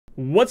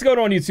What's going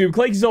on, YouTube?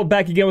 Claic Yuzolt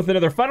back again with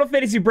another Final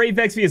Fantasy Brave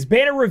Exvius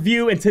banner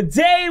review, and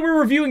today we're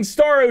reviewing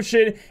Star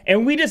Ocean,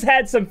 and we just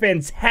had some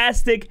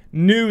fantastic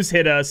news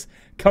hit us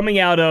coming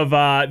out of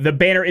the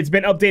banner. It's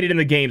been updated in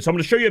the game, so I'm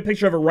going to show you a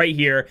picture of it right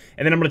here,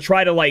 and then I'm going to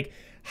try to, like,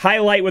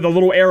 highlight with a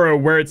little arrow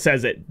where it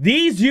says it.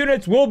 These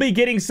units will be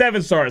getting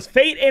 7 stars.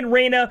 Fayt and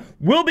Rena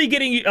will be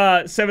getting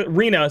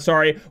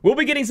will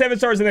be getting 7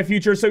 stars in the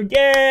future. So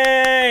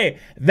yay!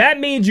 That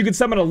means you can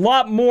summon a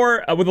lot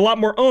more with a lot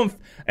more oomph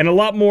and a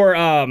lot more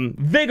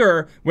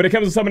vigor when it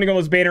comes to summoning on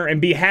this banner,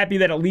 and be happy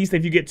that at least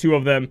if you get 2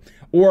 of them,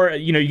 or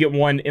you know, you get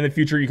 1 in the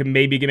future, you can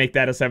maybe make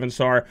that a 7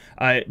 star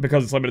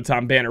because it's limited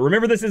time banner.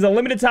 Remember, this is a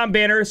limited time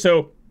banner,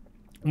 so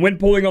when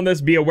pulling on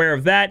this, be aware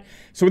of that.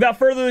 So without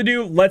further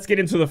ado, let's get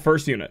into the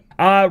first unit.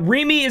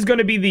 Reimi is going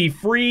to be the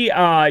free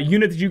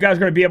unit that you guys are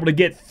going to be able to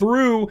get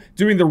through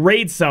doing the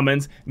raid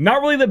summons.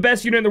 Not really the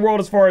best unit in the world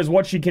as far as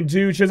what she can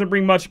do. She doesn't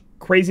bring much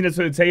craziness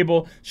to the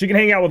table. She can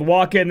hang out with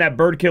Waka and that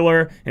bird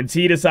killer and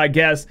Tidus, I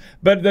guess.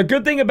 But the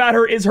good thing about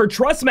her is her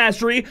trust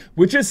mastery,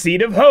 which is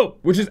Seed of Hope,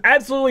 which is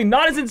absolutely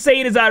not as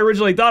insane as I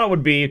originally thought it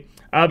would be.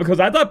 Because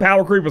I thought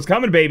power creep was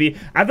coming, baby.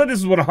 I thought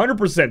this was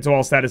 100% to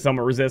all status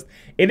element resist.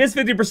 It is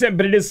 50%,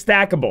 but it is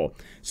stackable.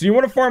 So you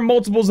want to farm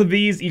multiples of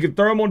these. You can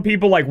throw them on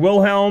people like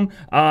Wilhelm,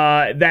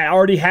 that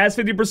already has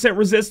 50%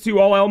 resist to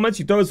all elements.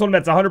 You throw this on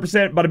that's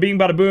 100%, bada bing,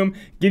 bada boom,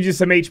 gives you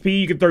some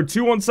HP. You can throw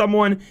 2 on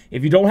someone.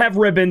 If you don't have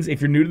ribbons,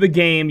 if you're new to the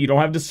game, you don't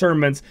have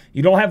discernments,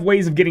 you don't have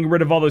ways of getting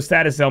rid of all those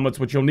status elements,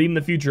 which you'll need in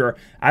the future,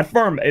 I'd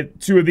farm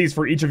 2 of these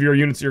for each of your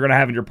units you're going to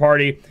have in your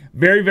party.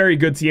 Very, very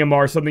good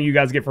TMR, something you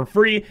guys get for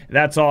free.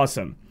 That's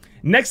awesome.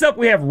 Next up,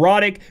 we have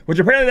Roddick, which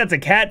apparently that's a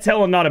cat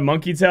tail and not a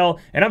monkey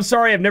tail. And I'm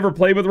sorry, I've never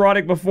played with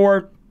Roddick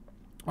before.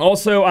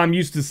 Also, I'm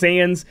used to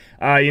Saiyans,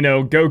 you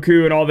know,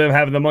 Goku and all them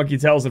having the monkey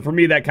tails, and for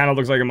me, that kind of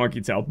looks like a monkey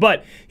tail.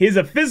 But he's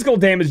a physical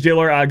damage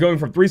dealer, going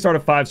from 3-star to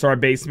 5-star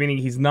base, meaning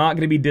he's not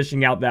going to be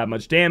dishing out that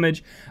much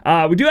damage.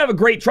 We do have a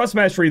great trust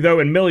mastery, though,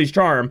 in Millie's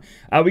Charm.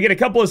 We get a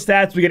couple of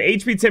stats. We get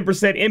HP 10%,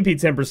 MP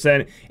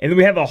 10%, and then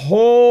we have a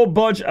whole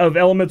bunch of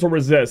elemental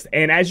resist.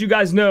 And as you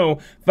guys know,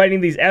 fighting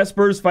these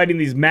espers, fighting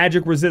these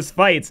magic resist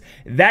fights,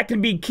 that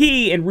can be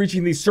key in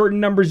reaching these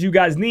certain numbers you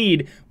guys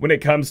need when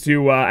it comes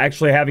to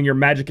actually having your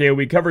magic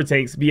AoE cover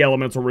tanks be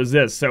elemental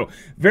resist. So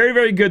very,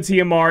 very good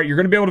TMR. You're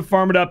going to be able to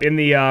farm it up in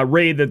the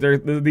raid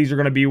that these are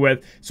going to be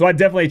with. So I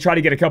definitely try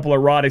to get a couple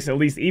of Roddicks at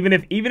least, even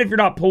if you're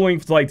not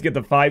pulling to get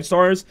the 5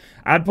 stars.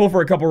 I'd pull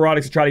for a couple of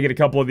Roddicks to try to get a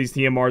couple of these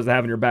TMRs to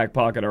have in your back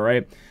pocket. All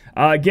right.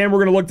 Again, we're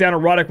going to look down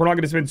at Roddick. We're not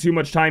going to spend too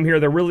much time here.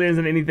 There really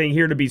isn't anything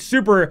here to be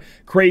super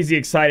crazy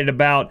excited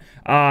about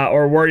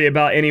or worry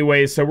about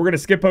anyway, so we're going to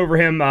skip over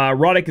him.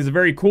 Roddick is a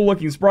very cool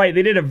looking sprite.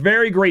 They did a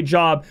very great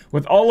job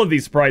with all of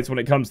these sprites when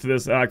it comes to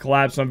this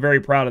collab, so I'm very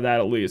proud of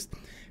that at least.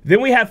 Then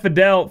we have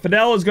Fidel.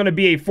 Fidel is going to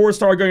be a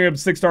 4-star going up to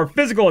 6-star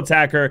physical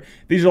attacker.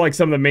 These are like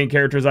some of the main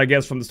characters, I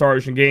guess, from the Star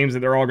Ocean games,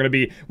 and they're all going to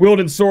be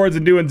wielding swords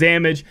and doing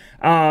damage.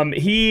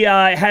 He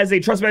has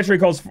a trust mastery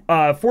called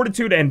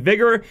Fortitude and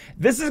Vigor.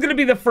 This is going to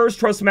be the first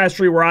trust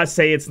mastery where I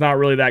say it's not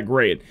really that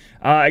great.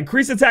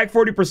 Increase attack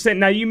 40%.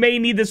 Now, you may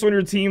need this on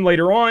your team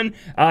later on.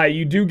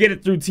 You do get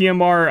it through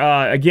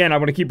TMR. Again, I'm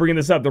going to keep bringing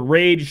this up. The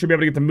raid, you should be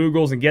able to get the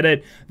Moogles and get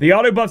it. The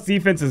auto buffs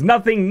defense is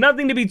nothing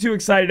to be too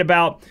excited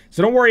about,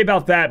 so don't worry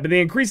about that. But the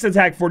increased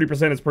attack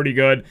 40% is pretty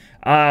good,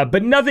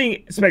 but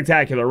nothing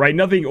spectacular, right?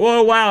 Nothing,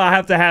 oh wow, I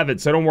have to have it,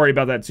 so don't worry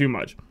about that too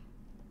much.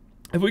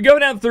 If we go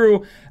down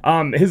through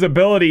his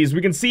abilities,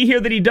 we can see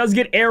here that he does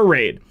get Air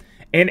Raid.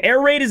 And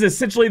Air Raid is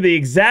essentially the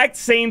exact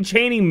same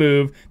chaining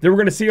move that we're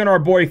going to see on our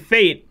boy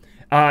Fayt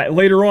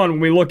later on when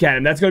we look at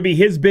him. That's going to be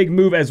his big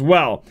move as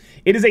well.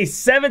 It is a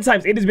 7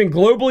 times, it has been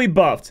globally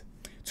buffed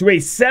to a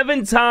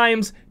 7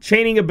 times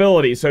chaining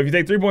ability. So if you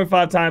take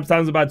 3.5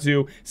 times about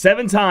 2,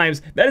 7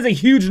 times, that is a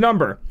huge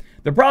number.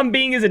 The problem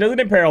being is it doesn't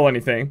imperil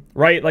anything,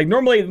 right? Like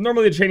normally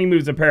the chaining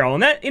moves imperil,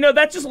 and that, you know,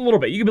 that's just a little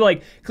bit. You could be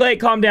like, Clay,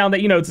 calm down,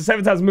 that, you know, it's a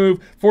 7 times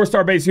move,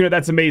 4-star base unit,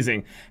 that's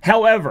amazing.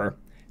 However,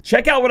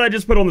 check out what I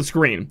just put on the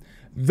screen.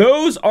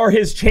 Those are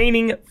his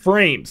chaining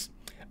frames.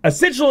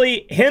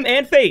 Essentially, him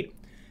and Fayt.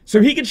 So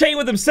he can chain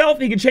with himself,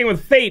 he can chain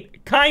with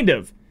Fayt, kind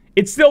of.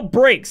 It still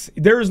breaks.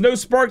 There is no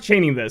spark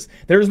chaining this.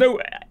 There is no...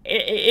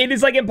 It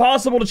is like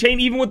impossible to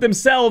chain even with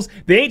themselves.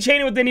 They ain't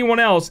chaining with anyone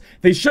else.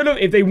 They should have...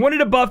 If they wanted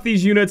to buff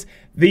these units,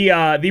 the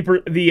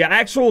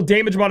actual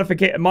damage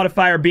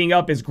modifier being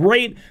up is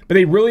great, but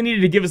they really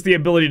needed to give us the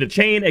ability to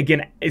chain.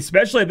 Again,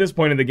 especially at this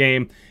point in the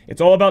game, it's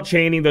all about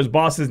chaining. Those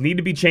bosses need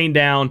to be chained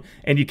down,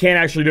 and you can't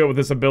actually do it with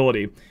this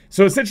ability.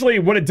 So essentially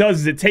what it does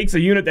is it takes a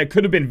unit that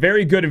could have been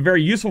very good and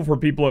very useful for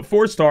people at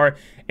 4-star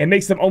and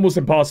makes them almost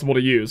impossible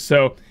to use.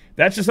 So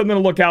that's just something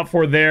to look out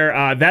for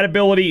there. That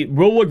ability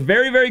will look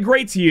very, very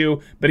great to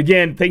you. But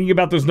again, thinking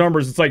about those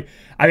numbers, it's like,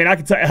 I mean, I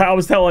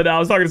was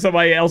talking to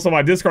somebody else on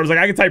my Discord. I was like,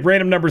 I can type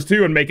random numbers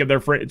too and make it their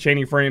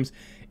chaining frames.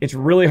 It's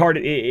really hard.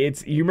 You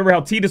remember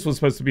how Tidus was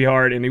supposed to be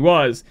hard, and he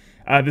was.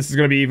 This is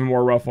going to be even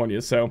more rough on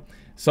you. So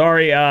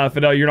sorry,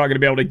 Fidel, you're not going to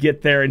be able to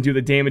get there and do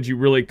the damage you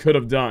really could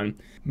have done.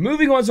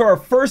 Moving on to our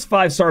first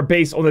 5-star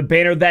base on the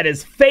banner, that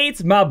is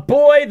Fayt, my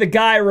boy, the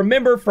guy I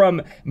remember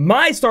from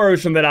my Star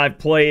Ocean that I've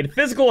played.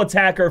 Physical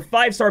attacker,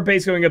 5-star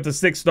base going up to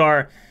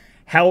 6-star.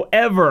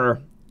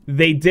 However,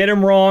 they did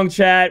him wrong,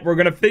 chat. We're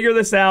going to figure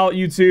this out,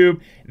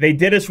 YouTube. They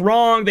did us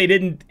wrong. They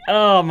didn't,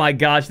 oh my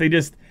gosh,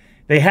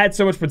 they had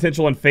so much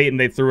potential in Fayt and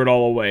they threw it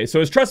all away. So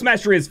his Trust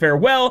Mastery is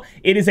farewell.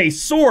 It is a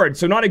sword,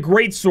 so not a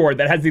great sword,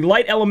 that has the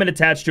light element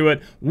attached to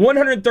it.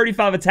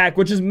 135 attack,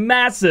 which is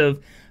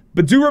massive.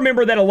 But do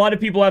remember that a lot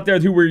of people out there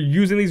who were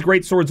using these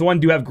great swords,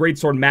 one, do have great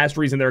sword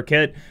masteries in their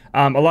kit.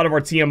 A lot of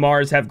our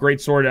TMRs have great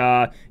sword,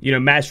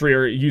 mastery,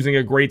 or using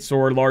a great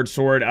sword, large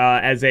sword,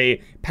 as a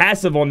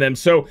passive on them.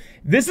 So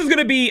this is going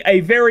to be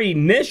a very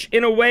niche,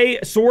 in a way,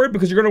 sword,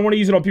 because you're going to want to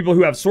use it on people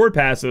who have sword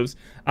passives.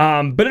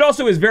 But it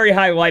also is very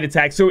high light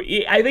attack. So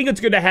I think it's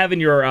good to have in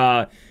your,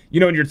 in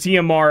your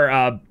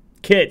TMR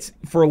kit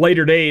for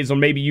later days, or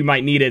maybe you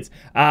might need it.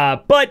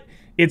 But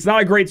it's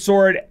not a great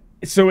sword.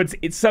 So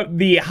it's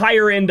the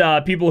higher end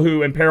people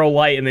who imperil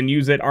light and then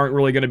use it aren't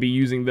really going to be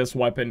using this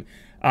weapon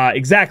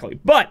exactly.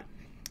 But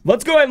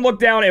let's go ahead and look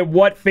down at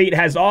what Fayt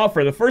has to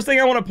offer. The first thing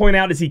I want to point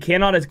out is he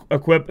cannot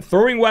equip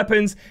throwing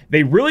weapons.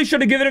 They really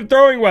should have given him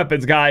throwing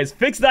weapons, guys.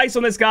 Fixed dice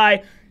on this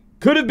guy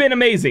could have been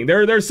amazing.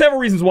 There are several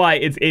reasons why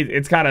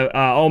it's kind of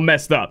all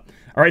messed up.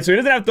 All right, so he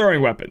doesn't have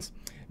throwing weapons.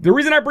 The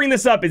reason I bring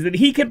this up is that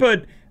he can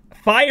put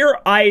fire,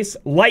 ice,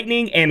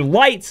 lightning, and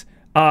light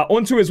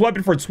onto his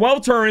weapon for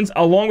 12 turns,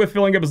 along with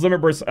filling up his limit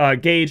burst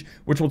gauge,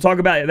 which we'll talk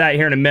about that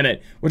here in a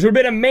minute, which would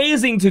have been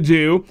amazing to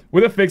do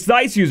with a fixed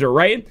dice user,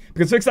 right?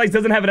 Because fixed dice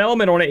doesn't have an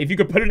element on it. If you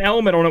could put an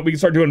element on it, we can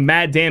start doing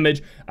mad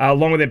damage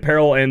along with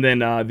imperil and then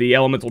the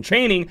elemental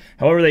chaining.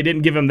 However, they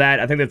didn't give him that.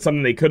 I think that's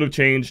something they could have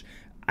changed.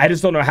 I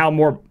just don't know how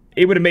more.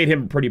 It would have made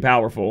him pretty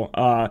powerful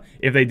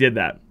if they did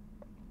that.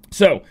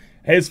 So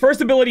his first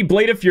ability,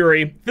 Blade of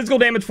Fury, physical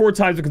damage 4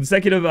 times with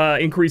consecutive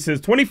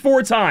increases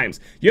 24 times.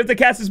 You have to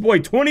cast this boy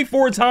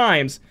 24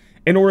 times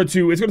in order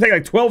to, it's going to take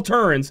like 12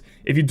 turns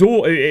if you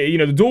dual,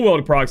 the dual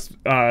wield procs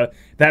that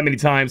many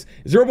times.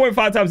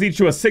 0.5 times each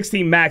to a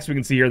 16 max we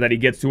can see here that he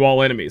gets to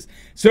all enemies.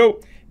 So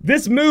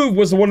this move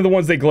was one of the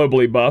ones they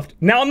globally buffed.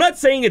 Now, I'm not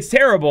saying it's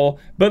terrible,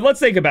 but let's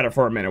think about it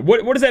for a minute.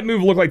 What does that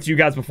move look like to you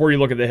guys before you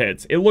look at the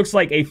hits? It looks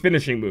like a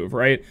finishing move,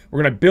 right?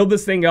 We're going to build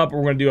this thing up, and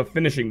we're going to do a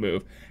finishing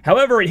move.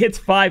 However, it hits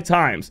 5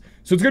 times,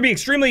 so it's going to be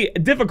extremely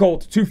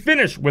difficult to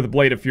finish with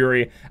Blade of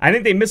Fury. I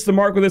think they missed the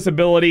mark with this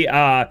ability.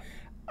 I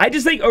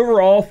just think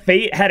overall,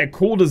 Fayt had a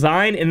cool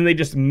design, and then they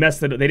just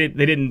messed it up. They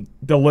didn't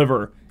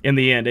deliver in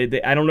the end.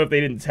 I don't know if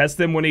they didn't test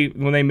him when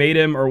they made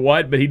him or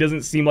what, but he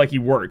doesn't seem like he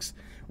works,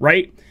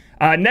 right?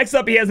 Next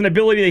up, he has an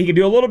ability that he can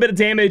do a little bit of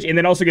damage and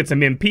then also get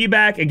some MP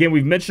back. Again,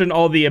 we've mentioned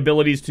all the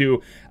abilities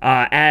to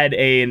add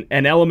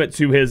an element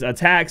to his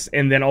attacks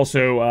and then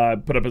also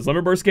put up his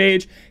limit burst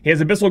gauge. He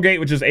has Abyssal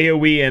Gate, which is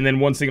AoE, and then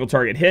one single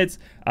target hits.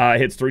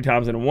 Hits 3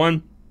 times in a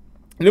 1.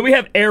 And then we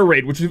have Air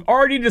Raid, which we've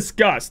already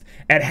discussed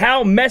at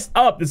how messed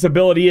up this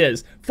ability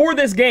is for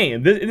this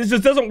game. This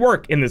just doesn't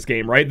work in this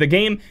game, right? The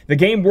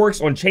game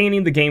works on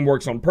chaining. The game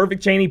works on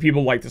perfect chaining.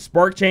 People like to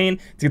spark chain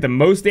to get the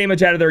most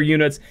damage out of their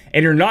units,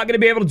 and you're not going to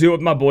be able to do it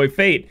with my boy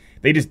Fayt.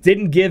 They just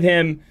didn't give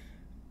him.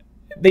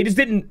 They just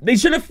didn't. They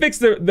should have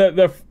fixed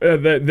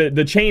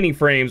the chaining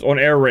frames on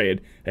Air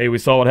Raid. Hey, we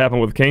saw what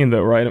happened with Kane,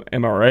 though, right?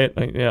 Am I right?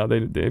 Yeah,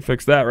 they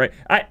fixed that, right?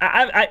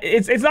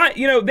 It's not,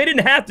 they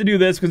didn't have to do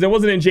this because it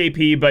wasn't in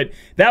JP, but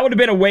that would have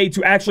been a way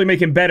to actually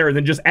make him better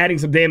than just adding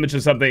some damage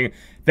to something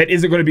that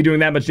isn't going to be doing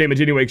that much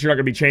damage anyway, because you're not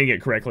going to be chaining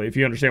it correctly, if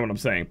you understand what I'm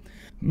saying.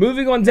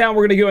 Moving on down,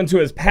 we're going to go into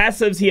his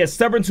passives. He has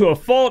Stubborn to a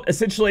Fault.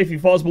 Essentially, if he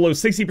falls below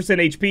 60%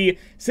 HP,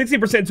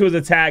 60% to his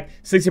attack,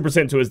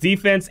 60% to his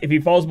defense. If he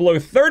falls below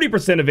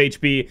 30% of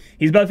HP,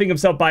 he's buffing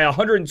himself by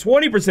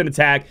 120%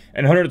 attack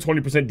and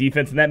 120%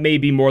 defense, and that may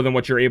be more than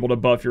what you're able to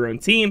buff your own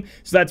team,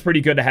 so that's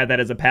pretty good to have that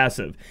as a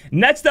passive.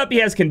 Next up, he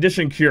has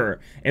Condition Cure,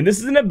 and this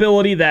is an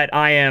ability that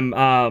I am,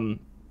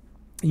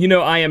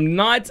 I am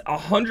not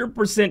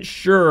 100%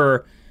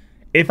 sure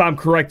if I'm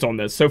correct on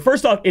this. So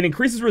first off, it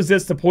increases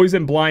resist to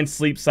poison, blind,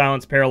 sleep,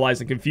 silence,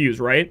 paralyze, and confuse,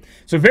 right?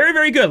 So very,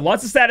 very good.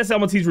 Lots of status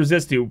elements he's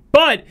resist to,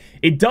 but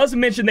it does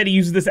mention that he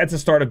uses this at the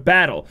start of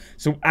battle.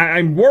 So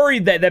I'm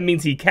worried that that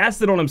means he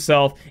cast it on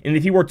himself, and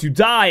if he were to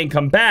die and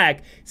come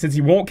back, since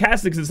he won't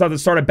cast it because it's not the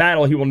start of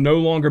battle, he will no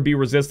longer be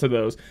resist to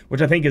those,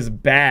 which I think is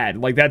bad.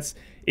 Like,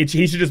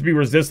 he should just be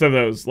resist to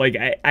those. Like,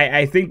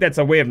 I think that's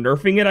a way of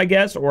nerfing it, I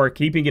guess, or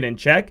keeping it in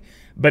check.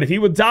 But if he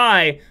would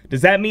die,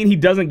 does that mean he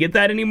doesn't get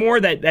that anymore?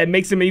 That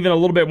makes him even a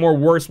little bit more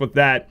worse with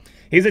that.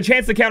 He has a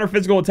chance to counter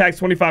physical attacks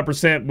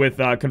 25% with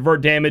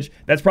convert damage.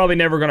 That's probably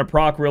never going to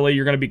proc, really.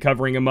 You're going to be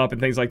covering him up and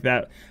things like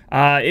that.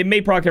 It may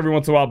proc every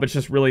once in a while, but it's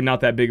just really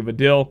not that big of a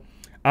deal.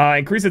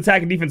 Increased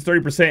attack and defense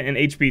 30% and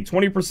HP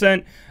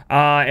 20%.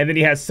 And then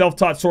he has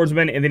self-taught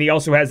swordsman, and then he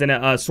also has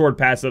a sword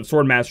passive,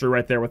 sword mastery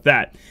right there with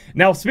that.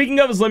 Now, speaking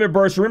of his limit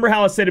burst, remember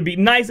how I said it'd be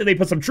nice if they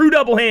put some true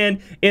double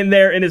hand in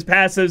there in his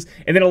passives,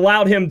 and then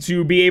allowed him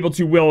to be able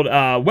to wield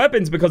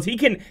weapons, because he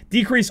can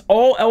decrease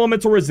all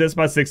elemental resist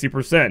by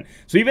 60%.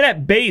 So even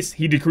at base,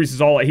 he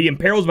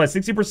imperils by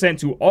 60%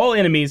 to all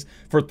enemies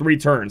for 3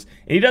 turns.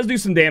 And he does do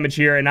some damage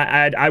here, and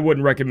I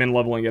wouldn't recommend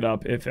leveling it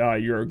up if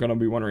you're going to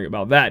be wondering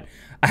about that.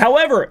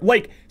 However,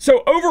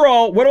 so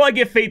overall, what do I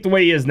give Fayt the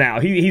way he is now?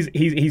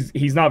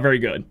 He's not very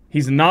good.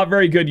 He's a not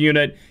very good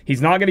unit.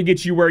 He's not going to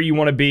get you where you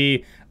want to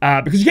be,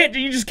 because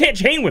you just can't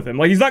chain with him.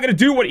 Like, he's not going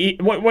to do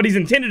what he's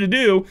intended to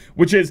do,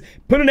 which is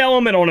put an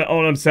element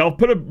on himself,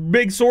 put a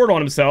big sword on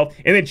himself,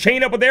 and then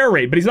chain up with air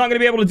raid. But he's not going to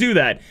be able to do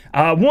that.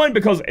 One,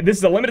 because this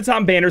is a limited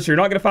time banner, so you're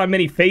not going to find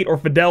many Fayt or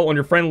Fidel on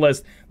your friend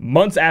list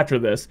months after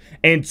this.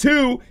 And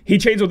 2, he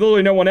chains with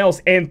literally no one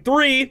else. And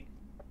 3,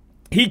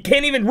 he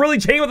can't even really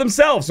chain with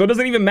himself, so it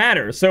doesn't even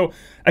matter. So,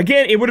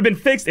 again, it would have been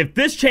fixed if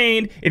this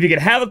chained, if you could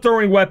have a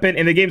throwing weapon,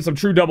 and they gave him some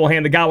true double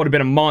hand, the guy would have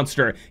been a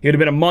monster. He would have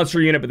been a monster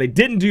unit, but they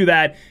didn't do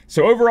that.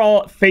 So,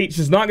 overall, Fayt's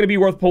just not going to be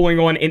worth pulling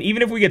on, and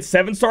even if we get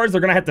 7 stars,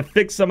 they're going to have to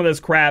fix some of this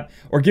crap,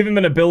 or give him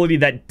an ability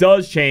that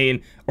does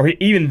chain, or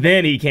even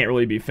then, he can't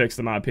really be fixed,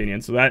 in my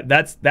opinion. So,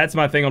 that's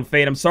my thing on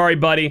Fayt. I'm sorry,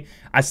 buddy.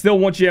 I still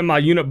want you in my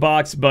unit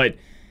box, but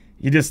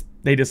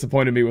they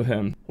disappointed me with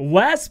him.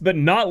 Last but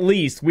not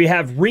least, we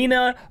have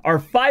Rena, our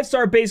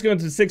 5-star base going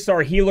to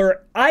 6-star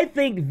healer. I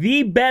think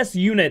the best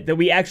unit that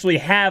we actually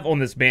have on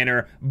this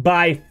banner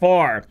by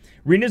far.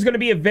 Rena's going to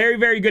be a very,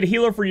 very good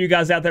healer for you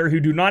guys out there who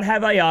do not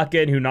have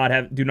Ayaka and who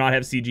do not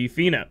have CG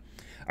Fina.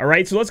 All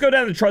right, so let's go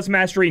down to Trust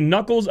Mastery,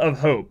 Knuckles of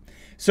Hope.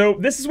 So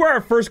this is where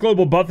our first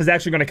global buff is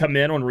actually going to come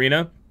in on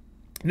Rena.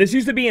 This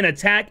used to be an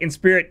attack and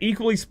spirit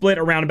equally split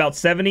around about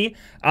 70,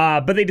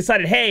 but they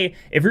decided, hey,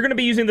 if you're going to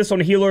be using this on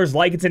healers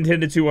like it's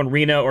intended to on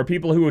Rena, or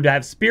people who would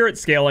have spirit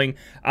scaling,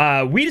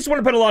 we just want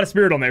to put a lot of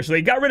spirit on there. So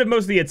they got rid of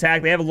most of the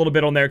attack. They have a little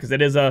bit on there because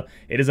it is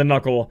a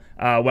knuckle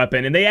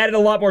weapon, and they added a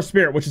lot more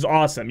spirit, which is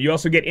awesome. You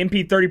also get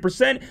MP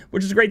 30%,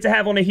 which is great to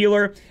have on a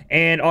healer,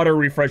 and auto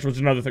refresh, which is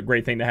another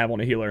great thing to have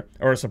on a healer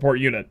or a support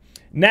unit.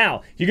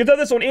 Now, you can throw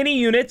this on any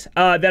unit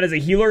that is a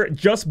healer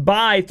just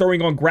by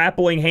throwing on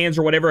grappling hands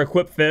or whatever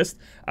equipped fist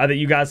that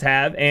you guys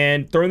have,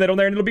 and throwing that on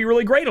there, and it'll be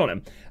really great on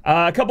him.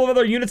 A couple of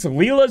other units,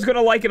 Leela's going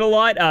to like it a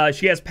lot.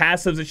 She has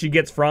passives that she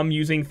gets from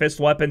using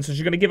fist weapons, so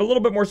she's going to give a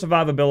little bit more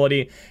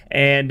survivability,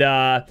 and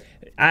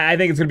I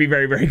think it's going to be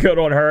very, very good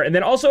on her. And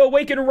then also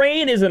Awaken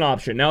Rain is an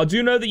option. Now, I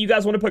do know that you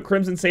guys want to put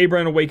Crimson Saber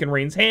in Awaken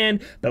Rain's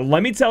hand, but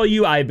let me tell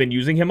you, I've been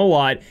using him a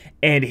lot,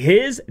 and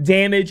his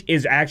damage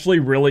is actually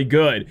really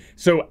good.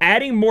 So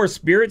adding more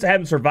spirit to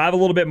have him survive a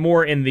little bit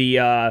more in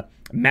the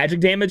magic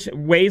damage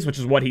ways, which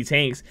is what he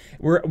tanks.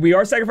 We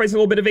are sacrificing a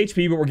little bit of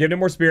HP, but we're giving him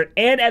more spirit,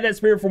 and add that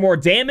spirit for more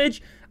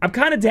damage. I'm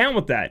kind of down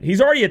with that.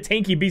 He's already a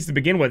tanky beast to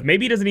begin with.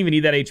 Maybe he doesn't even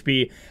need that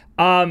HP.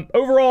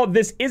 Overall,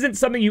 this isn't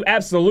something you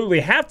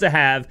absolutely have to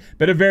have,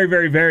 but a very,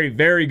 very, very,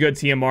 very good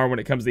TMR when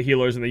it comes to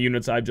healers and the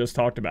units I've just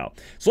talked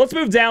about. So let's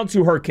move down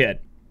to her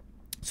kit.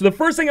 So the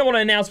first thing I want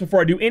to announce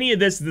before I do any of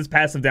this is this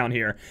passive down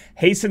here,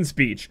 Hasten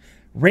Speech.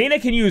 Rena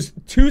can use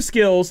 2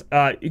 skills,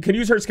 can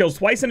use her skills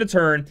twice in a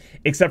turn,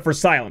 except for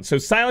Silence. So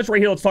Silence right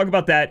here, let's talk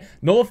about that,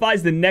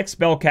 nullifies the next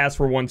spell cast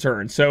for 1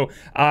 turn. So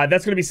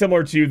that's going to be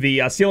similar to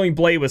the Sealing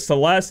Blade with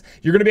Celeste.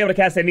 You're going to be able to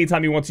cast it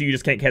anytime you want to, you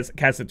just can't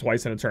cast it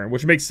twice in a turn,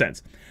 which makes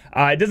sense.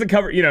 It doesn't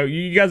cover, you know,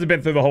 you guys have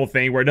been through the whole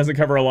thing where it doesn't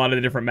cover a lot of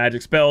the different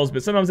magic spells,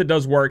 but sometimes it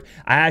does work.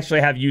 I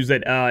actually have used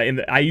it,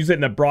 I use it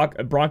in the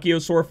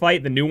Bronchiosaur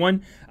fight, the new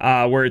one,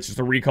 where it's just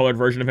a recolored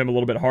version of him a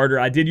little bit harder.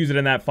 I did use it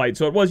in that fight,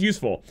 so it was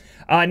useful.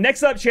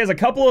 Next up, she has a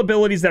couple of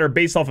abilities that are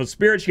based off of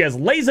Spirit. She has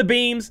Laser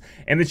Beams,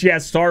 and then she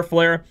has Star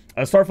Flare.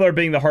 Star Flare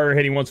being the harder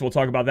hitting one, so we'll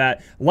talk about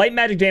that. Light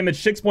magic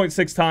damage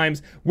 6.6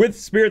 times with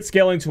Spirit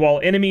scaling to all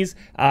enemies.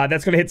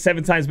 That's going to hit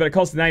 7 times, but it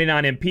costs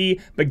 99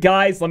 MP. But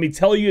guys, let me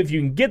tell you, if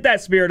you can get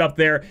that Spirit up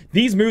there,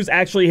 these moves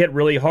actually hit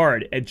really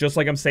hard, just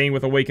like I'm saying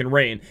with Awaken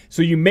Rain.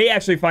 So you may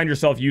actually find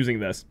yourself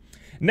using this.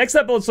 Next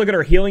up, let's look at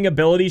her healing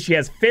ability. She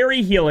has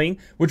Fairy Healing,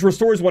 which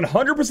restores 100%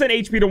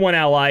 HP to one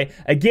ally.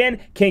 Again,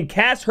 can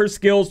cast her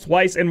skills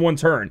twice in 1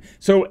 turn.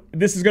 So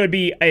this is going to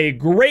be a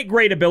great,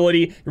 great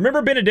ability.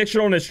 Remember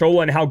Benediction on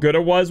Nishola and how good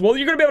it was? Well,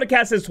 you're going to be able to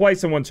cast this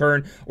twice in 1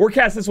 turn, or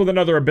cast this with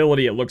another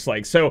ability, it looks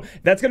like. So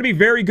that's going to be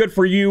very good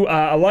for you.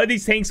 A lot of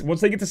these tanks,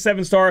 once they get to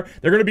 7-star,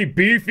 they're going to be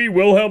beefy.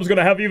 Wilhelm's going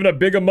to have even a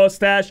bigger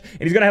mustache,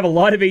 and he's going to have a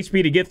lot of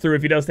HP to get through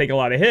if he does take a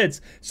lot of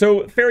hits.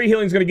 So Fairy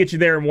Healing is going to get you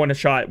there in 1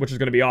 shot, which is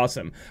going to be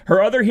awesome.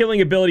 Her other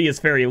healing ability is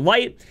Fairy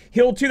Light.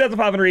 Heal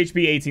 2,500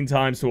 HP 18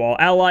 times to all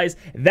allies.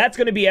 That's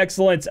going to be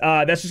excellent.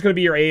 That's just going to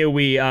be your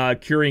AoE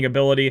curing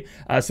ability,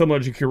 similar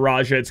to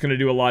Kiraja. It's going to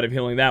do a lot of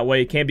healing that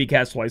way. It can be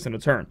cast twice in a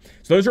turn.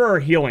 So those are her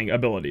healing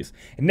abilities.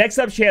 Next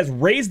up, she has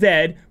Raise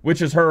Dead,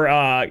 which is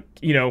her,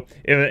 you know,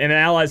 if an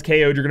ally's KO'd,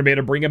 you're going to be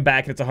able to bring him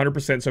back. It's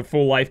 100%, so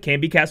full life, can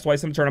be cast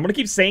twice in a turn. I'm going to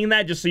keep saying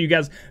that just so you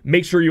guys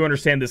make sure you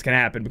understand this can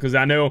happen, because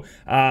I know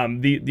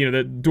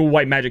the dual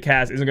white magic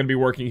cast isn't going to be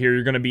working here.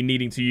 You're going to be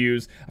needing to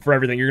use for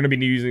everything. You're going to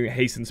be using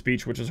Hasten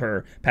Speech, which is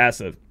her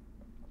passive.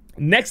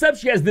 Next up,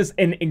 she has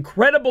an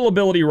incredible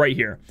ability right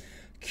here.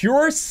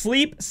 Cure,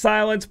 Sleep,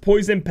 Silence,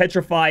 Poison,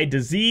 Petrify,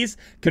 Disease,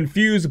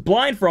 Confuse,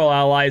 Blind for all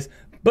allies,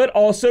 but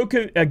also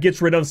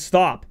gets rid of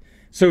Stop.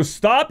 So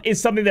Stop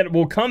is something that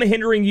will come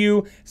hindering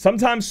you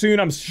sometime soon.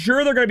 I'm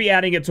sure they're going to be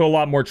adding it to a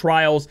lot more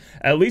trials,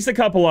 at least a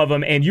couple of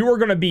them, and you are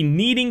going to be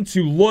needing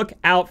to look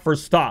out for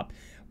Stop.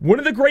 One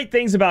of the great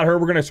things about her,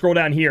 we're going to scroll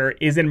down here,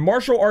 is in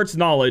martial arts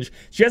knowledge,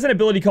 she has an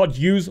ability called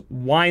Use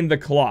Wind the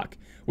Clock,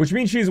 which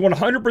means she's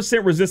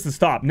 100% resist to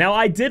Stop. Now,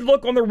 I did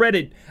look on the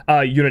Reddit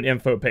unit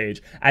info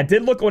page. I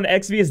did look on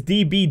Exvius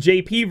DB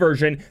JP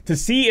version to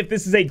see if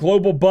this is a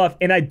global buff,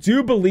 and I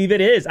do believe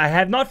it is. I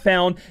have not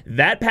found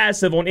that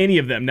passive on any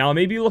of them. Now, I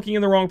may be looking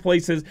in the wrong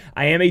places.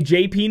 I am a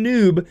JP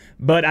noob,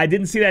 but I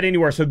didn't see that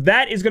anywhere. So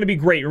that is going to be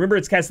great. Remember,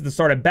 it's cast at the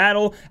start of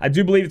battle. I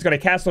do believe it's going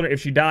to cast on her if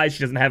she dies. She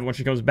doesn't have it when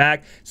she comes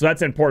back, so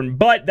that's important.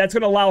 But that's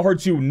going to allow her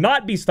to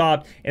not be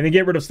stopped and then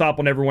get rid of Stop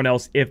on everyone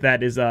else if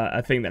that is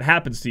a thing that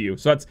happens to you.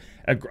 So that's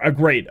a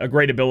great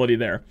ability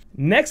there.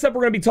 Next up,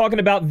 we're going to be talking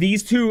about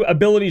these two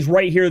abilities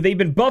right here. They've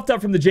been buffed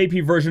up from the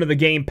JP version of the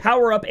game.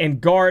 Power Up and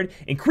Guard.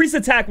 Increase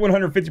attack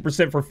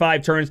 150% for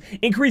 5 turns.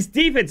 Increase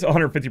defense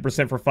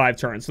 150% for 5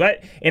 turns. So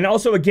that, and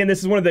also, again, this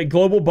is one of the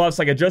global buffs,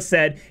 like I just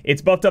said.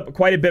 It's buffed up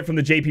quite a bit from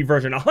the JP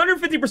version.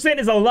 150%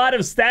 is a lot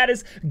of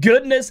status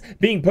goodness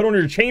being put on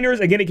your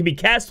chainers. Again, it can be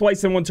cast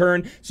twice in one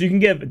turn, so you can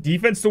give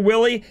defense to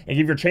Willy and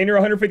give your chainer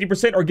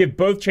 150%, or give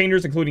both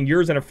chainers, including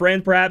yours and a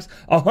friend, perhaps,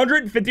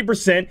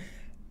 150%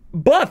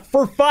 buff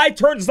for 5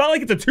 turns. It's not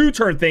like it's a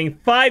 2-turn thing.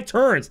 5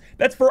 turns.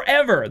 That's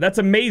forever. That's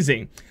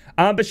amazing.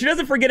 But she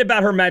doesn't forget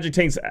about her magic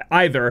tanks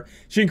either.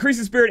 She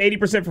increases spirit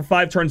 80% for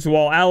 5 turns to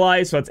all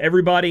allies, so that's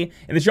everybody.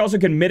 And then she also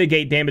can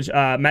mitigate damage,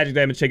 magic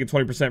damage taken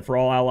 20% for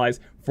all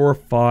allies for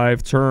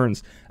 5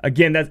 turns.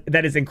 Again,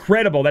 that is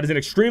incredible. That is an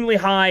extremely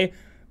high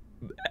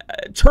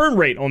turn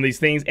rate on these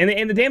things, and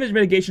the damage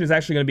mitigation is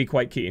actually going to be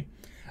quite key.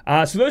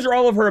 So those are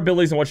all of her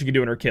abilities and what she can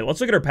do in her kit. Let's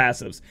look at her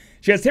passives.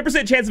 She has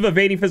 10% chance of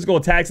evading physical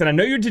attacks, and I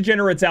know you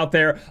degenerates out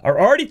there are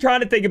already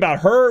trying to think about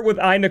her with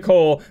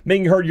Nicole,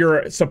 making her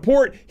your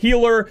support,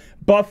 healer,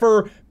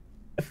 buffer,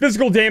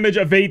 physical damage,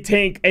 evade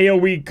tank,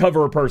 AoE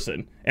cover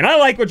person. And I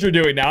like what you're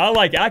doing now. I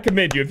like it. I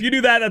commend you. If you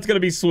do that, that's going to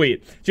be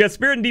sweet. She has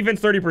spirit and defense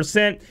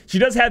 30%. She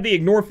does have the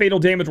ignore fatal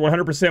damage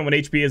 100% when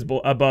HP is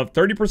above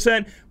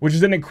 30%, which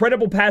is an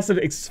incredible passive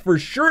for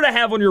sure to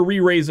have on your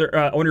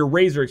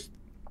razor,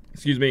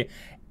 excuse me,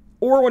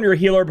 or when you're a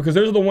healer, because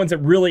those are the ones that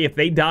really, if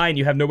they die and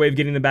you have no way of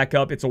getting them back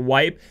up, it's a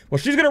wipe. Well,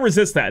 she's going to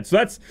resist that, so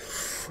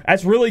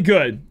that's really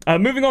good.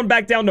 Moving on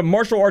back down to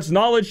martial arts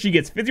knowledge, she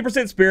gets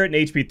 50% spirit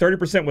and HP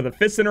 30% with a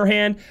fist in her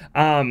hand.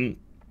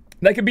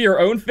 That could be her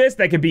own fist.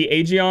 That could be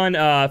Aegeon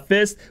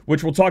fist,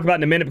 which we'll talk about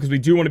in a minute because we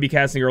do want to be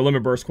casting her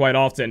limit burst quite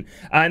often.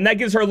 And that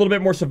gives her a little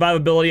bit more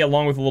survivability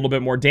along with a little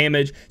bit more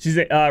damage. She's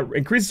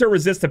increases her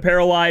resist to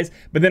paralyze,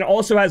 but then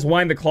also has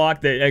wind the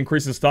clock that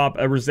increases stop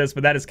resist,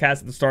 but that is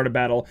cast at the start of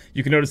battle.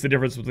 You can notice the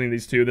difference between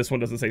these two. This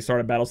one doesn't say start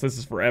of battle, so this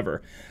is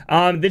forever.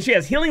 Then she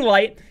has healing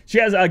light. She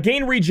has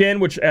gain regen,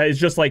 which is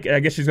just like,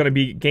 I guess she's going to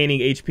be gaining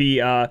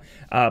HP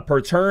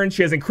per turn.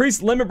 She has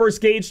increased limit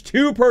burst gauge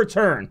 2 per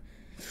turn.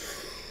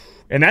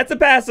 And that's a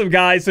passive,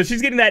 guys. So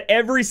she's getting that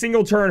every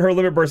single turn. Her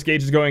limit burst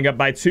gauge is going up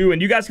by 2.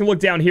 And you guys can look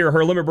down here.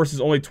 Her limit burst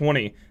is only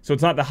 20. So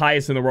it's not the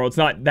highest in the world. It's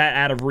not that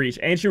out of reach.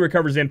 And she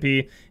recovers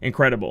MP.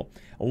 Incredible.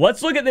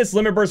 Let's look at this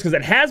limit burst because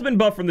it has been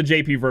buffed from the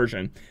JP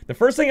version. The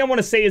first thing I want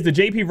to say is the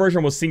JP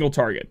version was single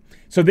target.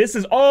 So this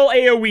is all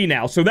AoE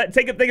now. So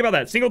think about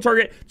that. Single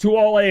target to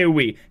all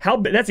AoE.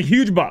 That's a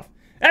huge buff.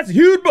 That's a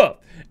huge buff.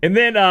 And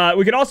then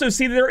we can also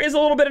see that there is a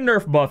little bit of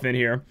nerf buff in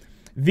here.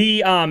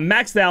 The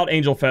maxed out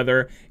Angel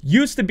Feather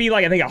used to be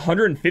like, I think,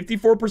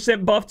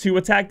 154% buff to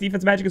attack,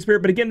 defense, magic, and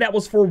spirit. But again, that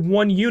was for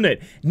 1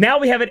 unit. Now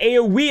we have an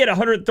AoE at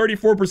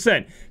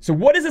 134%. So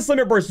what does this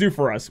limit burst do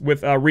for us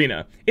with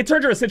Rena? It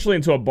turns her essentially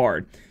into a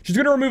bard. She's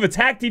going to remove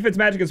attack, defense,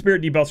 magic, and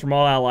spirit debuffs from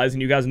all allies.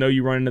 And you guys know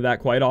you run into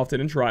that quite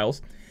often in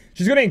trials.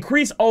 She's going to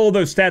increase all of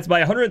those stats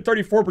by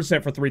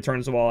 134% for 3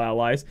 turns of all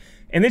allies.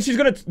 And then she's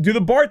going to do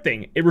the Bard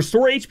thing. It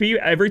restore HP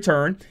every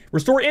turn,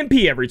 restore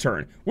MP every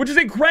turn, which is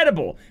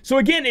incredible. So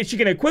again, if she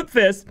can equip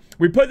Fist,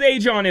 we put the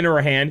Aegeon in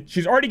her hand.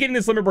 She's already getting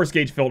this limit burst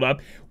gauge filled up.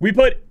 We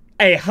put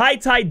a high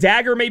tide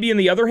dagger maybe in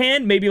the other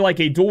hand, maybe like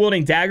a dual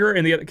wielding dagger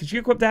in the other. Can she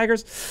equip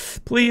daggers?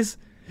 Please.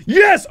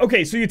 Yes!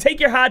 Okay, so you take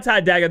your high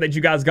tide dagger that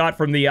you guys got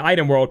from the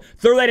item world,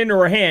 throw that into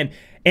her hand,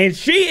 And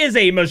she is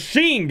a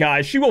machine,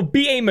 guys. She will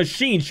be a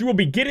machine. She will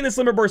be getting this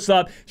limit burst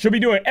up. She'll be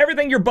doing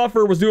everything your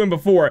buffer was doing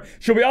before.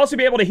 She'll also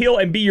be able to heal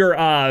and be your,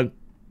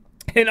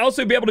 and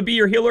also be able to be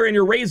your healer and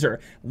your razor.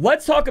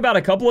 Let's talk about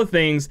a couple of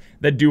things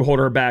that do hold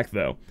her back,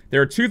 though.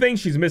 There are two things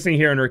she's missing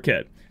here in her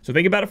kit. So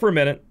think about it for a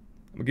minute.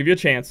 I'm gonna give you a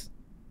chance.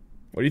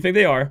 What do you think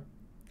they are?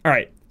 All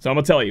right, so I'm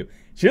gonna tell you.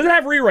 She doesn't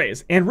have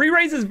re-raise, and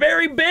re-raise is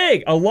very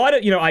big. A lot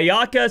of,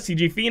 Ayaka,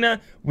 CG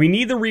Fina, we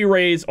need the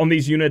re-raise on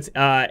these units.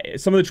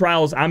 Some of the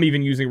trials, I'm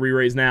even using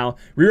re-raise now.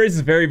 Re-raise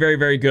is very, very,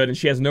 very good, and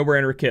she has nowhere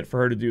in her kit for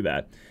her to do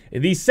that.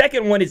 The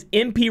second one is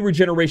MP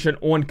regeneration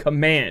on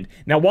command.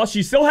 Now, while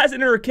she still has it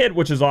in her kit,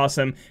 which is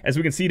awesome, as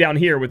we can see down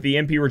here with the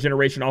MP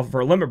regeneration off of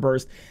her limit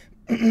burst,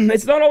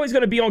 it's not always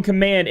going to be on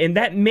command, and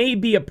that may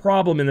be a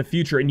problem in the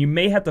future, and you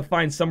may have to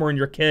find somewhere in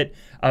your kit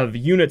of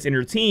units in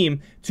your team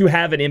to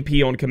have an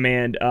MP on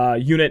command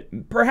unit.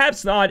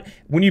 Perhaps not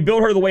when you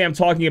build her the way I'm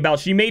talking about.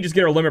 She may just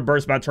get her limit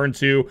burst by turn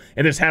 2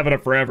 and just have it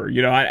up forever.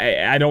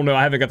 I don't know.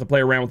 I haven't got to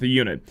play around with the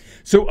unit.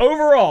 So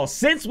overall,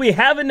 since we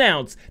have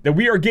announced that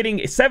we are getting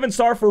a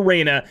 7-star for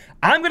Rena,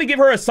 I'm going to give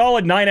her a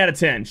solid 9 out of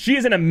 10. She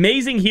is an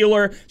amazing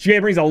healer. She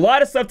brings a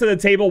lot of stuff to the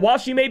table. While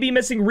she may be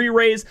missing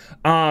re-raise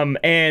and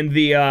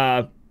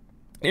the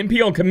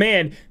MP on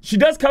command, she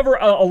does cover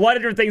a lot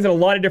of different things in a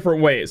lot of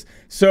different ways.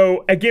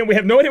 So again, we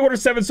have no idea what her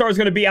 7-star is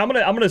going to be. I'm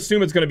gonna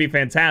assume it's going to be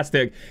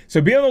fantastic.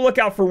 So be on the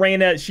lookout for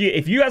Rena.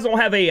 If you guys don't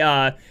have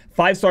a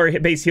 5-star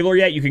base healer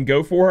yet, you can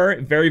go for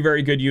her. Very,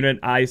 very good unit.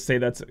 I say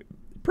that's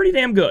pretty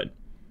damn good.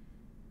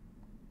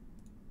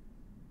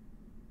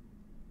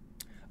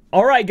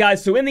 All right,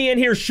 guys. So in the end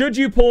here, should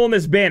you pull on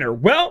this banner?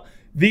 Well,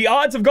 the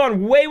odds have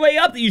gone way, way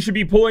up that you should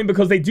be pulling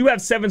because they do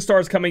have 7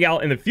 stars coming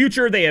out in the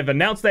future. They have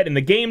announced that in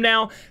the game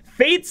now.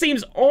 Fayt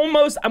seems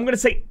almost, I'm going to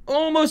say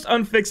almost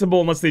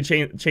unfixable unless they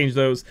change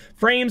those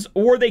frames,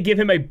 or they give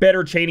him a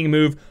better chaining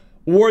move,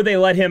 or they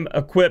let him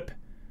equip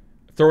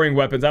throwing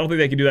weapons. I don't think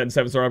they can do that in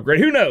 7-star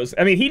upgrade. Who knows?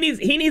 I mean, he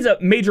needs a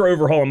major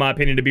overhaul, in my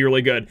opinion, to be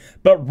really good.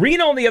 But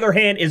Rena, on the other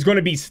hand, is going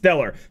to be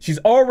stellar. She's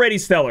already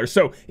stellar.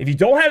 So if you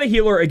don't have a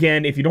healer,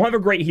 again, if you don't have a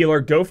great healer,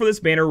 go for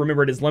this banner.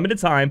 Remember, it is limited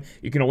time.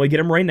 You can only get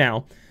them right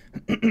now.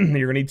 You're going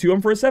to need 2 of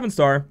them for a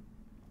 7-star.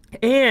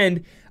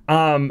 And,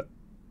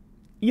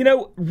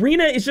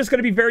 Rena is just going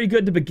to be very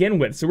good to begin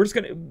with. So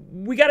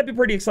we got to be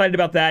pretty excited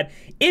about that.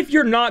 If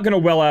you're not going to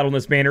well out on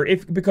this banner,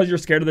 because you're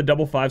scared of the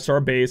double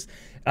 5-star base,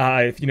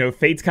 if,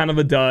 Fayt's kind of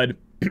a dud,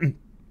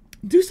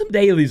 do some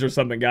dailies or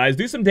something, guys.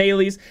 Do some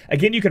dailies.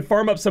 Again, you can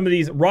farm up some of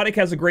these. Roddick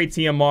has a great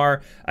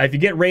TMR. If you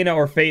get Rena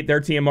or Fayt,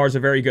 their TMRs are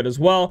very good as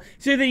well.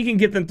 So that you can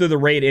get them through the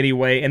raid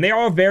anyway. And they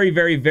are very,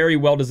 very, very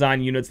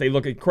well-designed units. They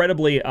look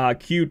incredibly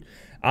cute.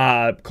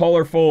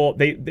 Colorful.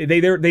 They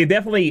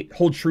definitely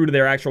hold true to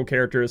their actual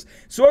characters.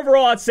 So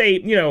overall, I'd say,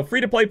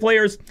 free-to-play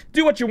players,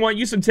 do what you want.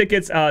 Use some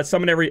tickets,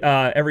 summon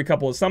every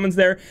couple of summons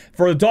there.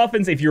 For the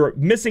Dolphins, if you're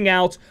missing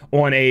out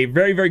on a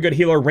very, very good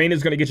healer,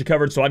 Reina's going to get you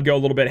covered, so I'd go a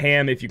little bit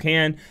ham if you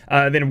can.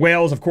 Then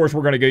Wales, of course,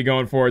 we're going to get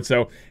going for it.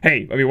 So,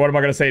 hey, I mean, what am I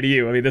going to say to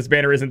you? I mean, this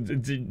banner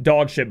isn't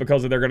dog shit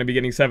because they're going to be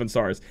getting 7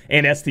 stars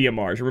and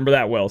STMRs. Remember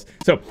that, Wales.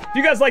 So, if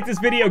you guys like this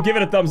video, give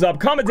it a thumbs up.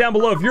 Comment down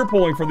below if you're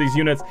pulling for these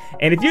units.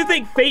 And if you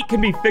think Fayt can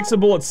be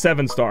fixable at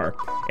 7-star.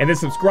 And then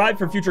subscribe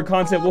for future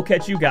content. We'll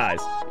catch you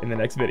guys in the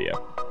next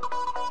video.